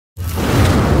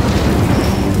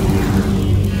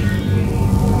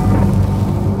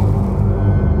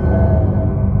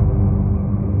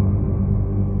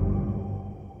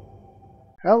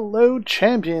Hello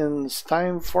champions,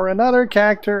 time for another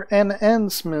character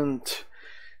enhancement.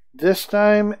 This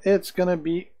time it's gonna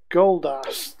be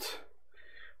Goldust.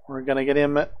 We're gonna get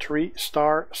him at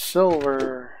 3-star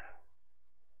silver.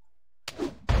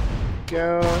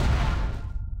 Go.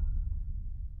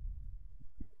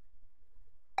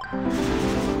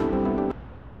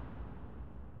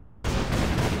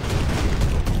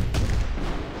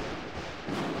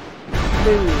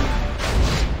 Boom.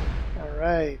 All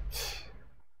right.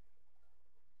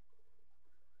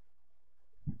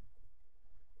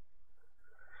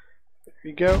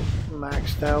 There we go,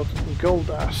 maxed out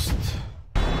Goldust.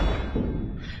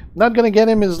 Not gonna get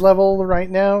him his level right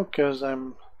now because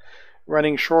I'm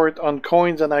running short on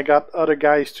coins and I got other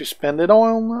guys to spend it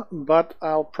on, but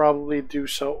I'll probably do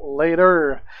so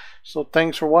later. So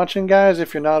thanks for watching, guys.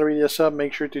 If you're not already a sub,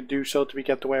 make sure to do so to be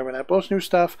kept aware when I post new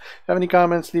stuff. If you have any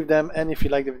comments, leave them, and if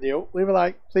you like the video, leave a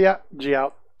like. See ya. G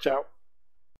out. Ciao.